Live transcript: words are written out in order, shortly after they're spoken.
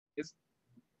it's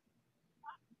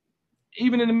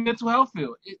even in the mental health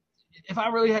field. If I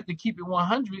really had to keep it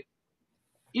 100,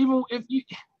 even if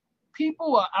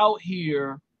people are out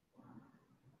here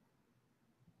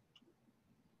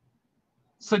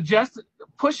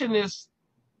pushing this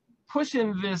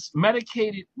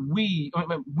medicated weed.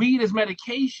 Weed is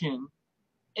medication,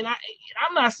 and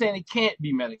I'm not saying it can't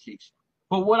be medication,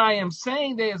 but what I am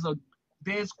saying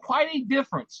there's quite a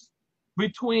difference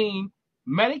between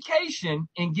medication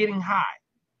and getting high,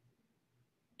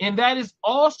 and that is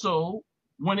also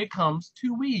when it comes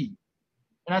to weed.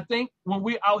 And I think when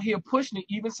we're out here pushing it,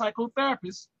 even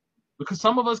psychotherapists, because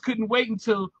some of us couldn't wait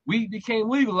until weed became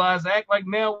legalized, act like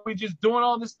now we're just doing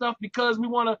all this stuff because we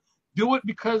want to do it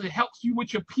because it helps you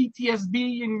with your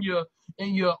PTSD and your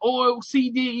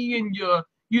OCD and your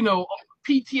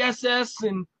PTSS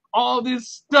and all this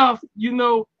stuff,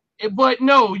 but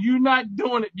no, you're not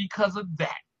doing it because of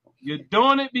that. You're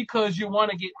doing it because you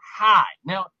want to get high.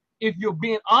 Now, if you're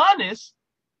being honest,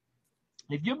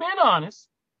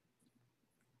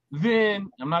 then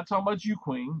I'm not talking about you,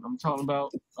 Queen.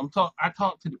 I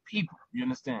talk to the people. You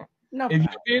understand? No.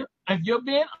 If you're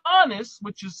being honest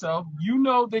with yourself, you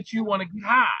know that you want to get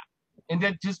high, and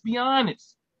that just be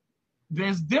honest.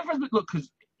 There's difference. Look,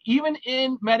 because even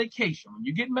in medication, when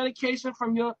you get medication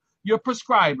from your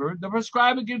prescriber, the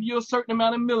prescriber gives you a certain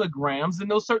amount of milligrams, and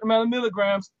those certain amount of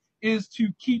milligrams is to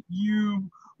keep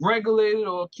you regulated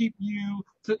or keep you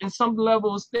in some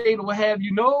level of state or what have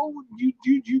you. No, you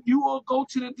will go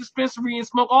to the dispensary and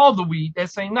smoke all the weed that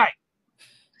same night.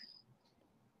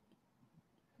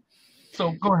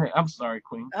 So go ahead. I'm sorry,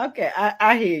 Queen. Okay,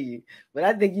 I hear you, but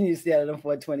I think you need to stay out of them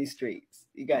 420 streets.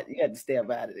 You got to stay up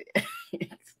out of it.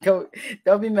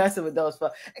 Don't be messing with those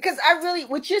folks. Because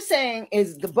what you're saying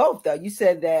is the both though. You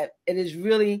said that it is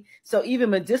really so even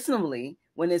medicinally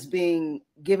when it's being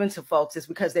given to folks, it's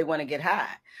because they want to get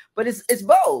high. But it's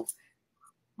both.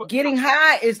 Getting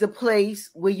high is the place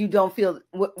where you don't feel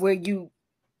where you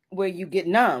get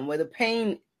numb, where the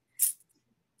pain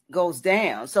goes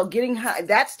down. So getting high,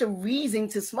 that's the reason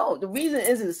to smoke. The reason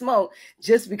isn't to smoke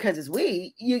just because it's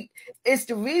weed. It's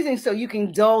the reason so you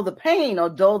can dull the pain or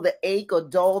dull the ache or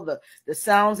dull the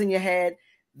sounds in your head.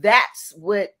 That's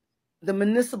what the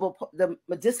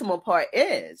medicinal part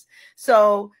is.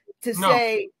 So to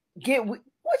say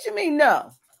what you mean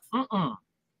no? Well,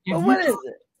 what is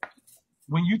it?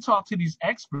 When you talk to these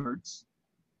experts,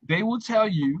 they will tell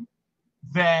you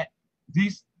that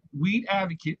these weed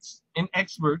advocates and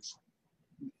experts,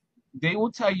 they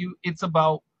will tell you it's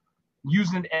about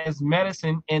using it as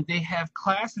medicine, and they have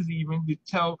classes even to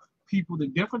tell people the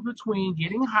difference between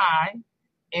getting high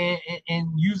and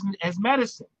using it as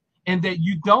medicine, and that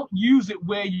you don't use it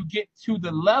where you get to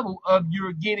the level of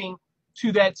you're getting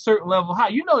to that certain level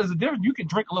high. There's a difference. You can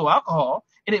drink a little alcohol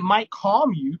and it might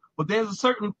calm you, but there's a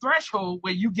certain threshold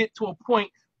where you get to a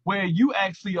point where you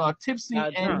actually are tipsy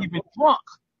and even drunk.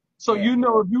 So, if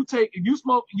you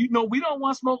smoke, we don't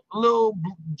want to smoke little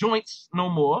joints no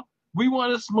more. We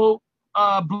want to smoke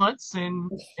blunts and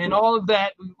all of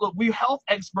that. Look, we're health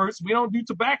experts. We don't do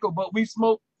tobacco, but we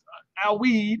smoke our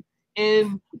weed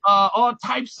in all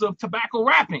types of tobacco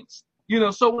wrappings.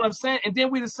 So what I'm saying, and then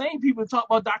we're the same people that talk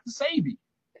about Dr. Sabi.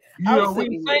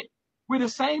 We're the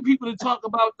same people that talk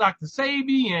about Dr.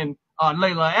 Sabi and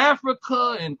Layla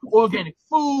Africa and organic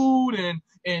food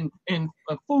and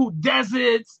food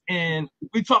deserts, and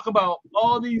we talk about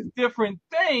all these different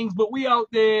things, but we out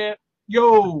there,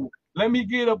 let me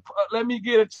get a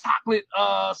chocolate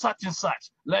such and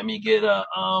such. Let me get a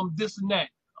this and that.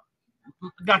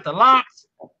 Got the locks.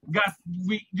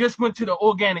 We just went to the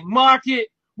organic market.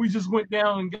 We just went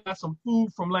down and got some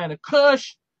food from Land of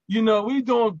Kush. We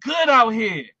doing good out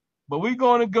here. But we're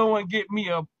going to go and get me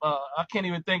I can't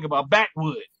even think about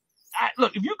backwood.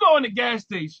 Look, if you go in the gas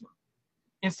station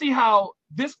and see how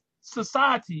this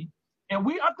society, and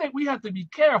I think we have to be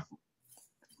careful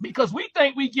because we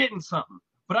think we're getting something.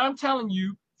 But I'm telling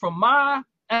you, from my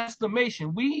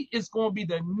estimation, weed is going to be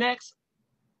the next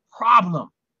problem.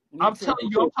 I'm telling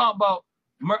you,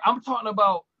 I'm talking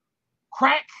about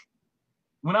crack.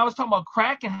 When I was talking about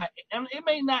crack, and it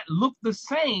may not look the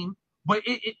same, but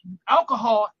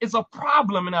alcohol is a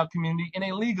problem in our community, and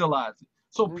they legalize it.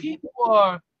 So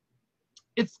people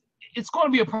it's going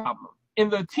to be a problem.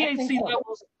 And the THC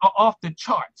levels are off the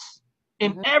charts.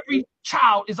 And every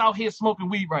child is out here smoking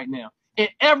weed right now. And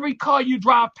every car you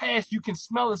drive past, you can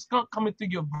smell a skunk coming through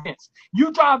your vents.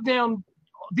 You drive down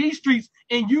these streets,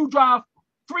 and you drive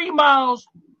 3 miles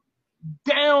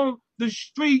down the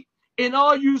street, and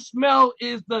all you smell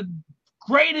is the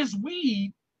greatest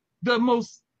weed, the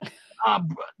most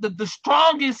the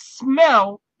strongest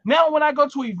smell Now when I go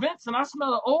to events and I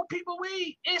smell the old people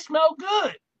weed, it smells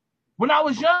good. When I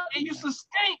was young, it used to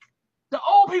stink. The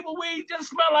old people weed just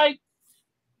smell like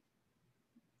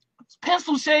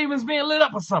pencil shavings being lit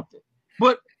up or something.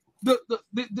 But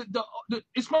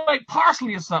it smells like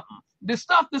parsley or something. The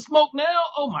stuff that smoke now,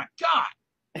 oh my God.